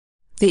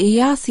The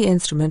ERC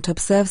instrument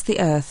observes the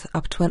Earth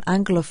up to an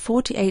angle of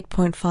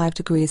 48.5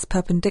 degrees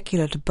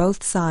perpendicular to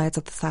both sides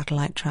of the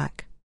satellite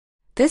track.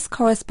 This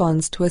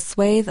corresponds to a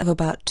swathe of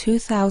about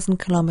 2,000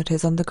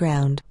 kilometers on the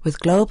ground,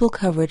 with global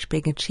coverage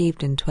being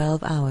achieved in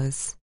 12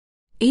 hours.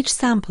 Each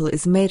sample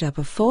is made up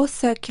of 4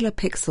 circular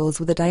pixels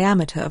with a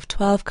diameter of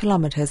 12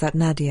 kilometers at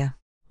nadir.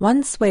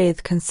 One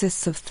swathe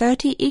consists of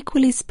 30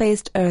 equally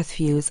spaced Earth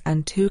views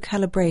and 2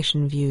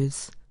 calibration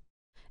views.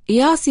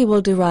 ERC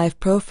will derive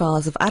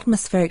profiles of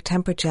atmospheric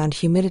temperature and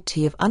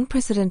humidity of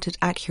unprecedented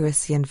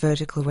accuracy and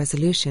vertical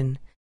resolution.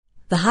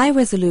 The high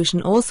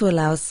resolution also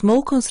allows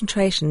small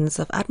concentrations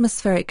of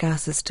atmospheric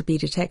gases to be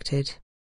detected.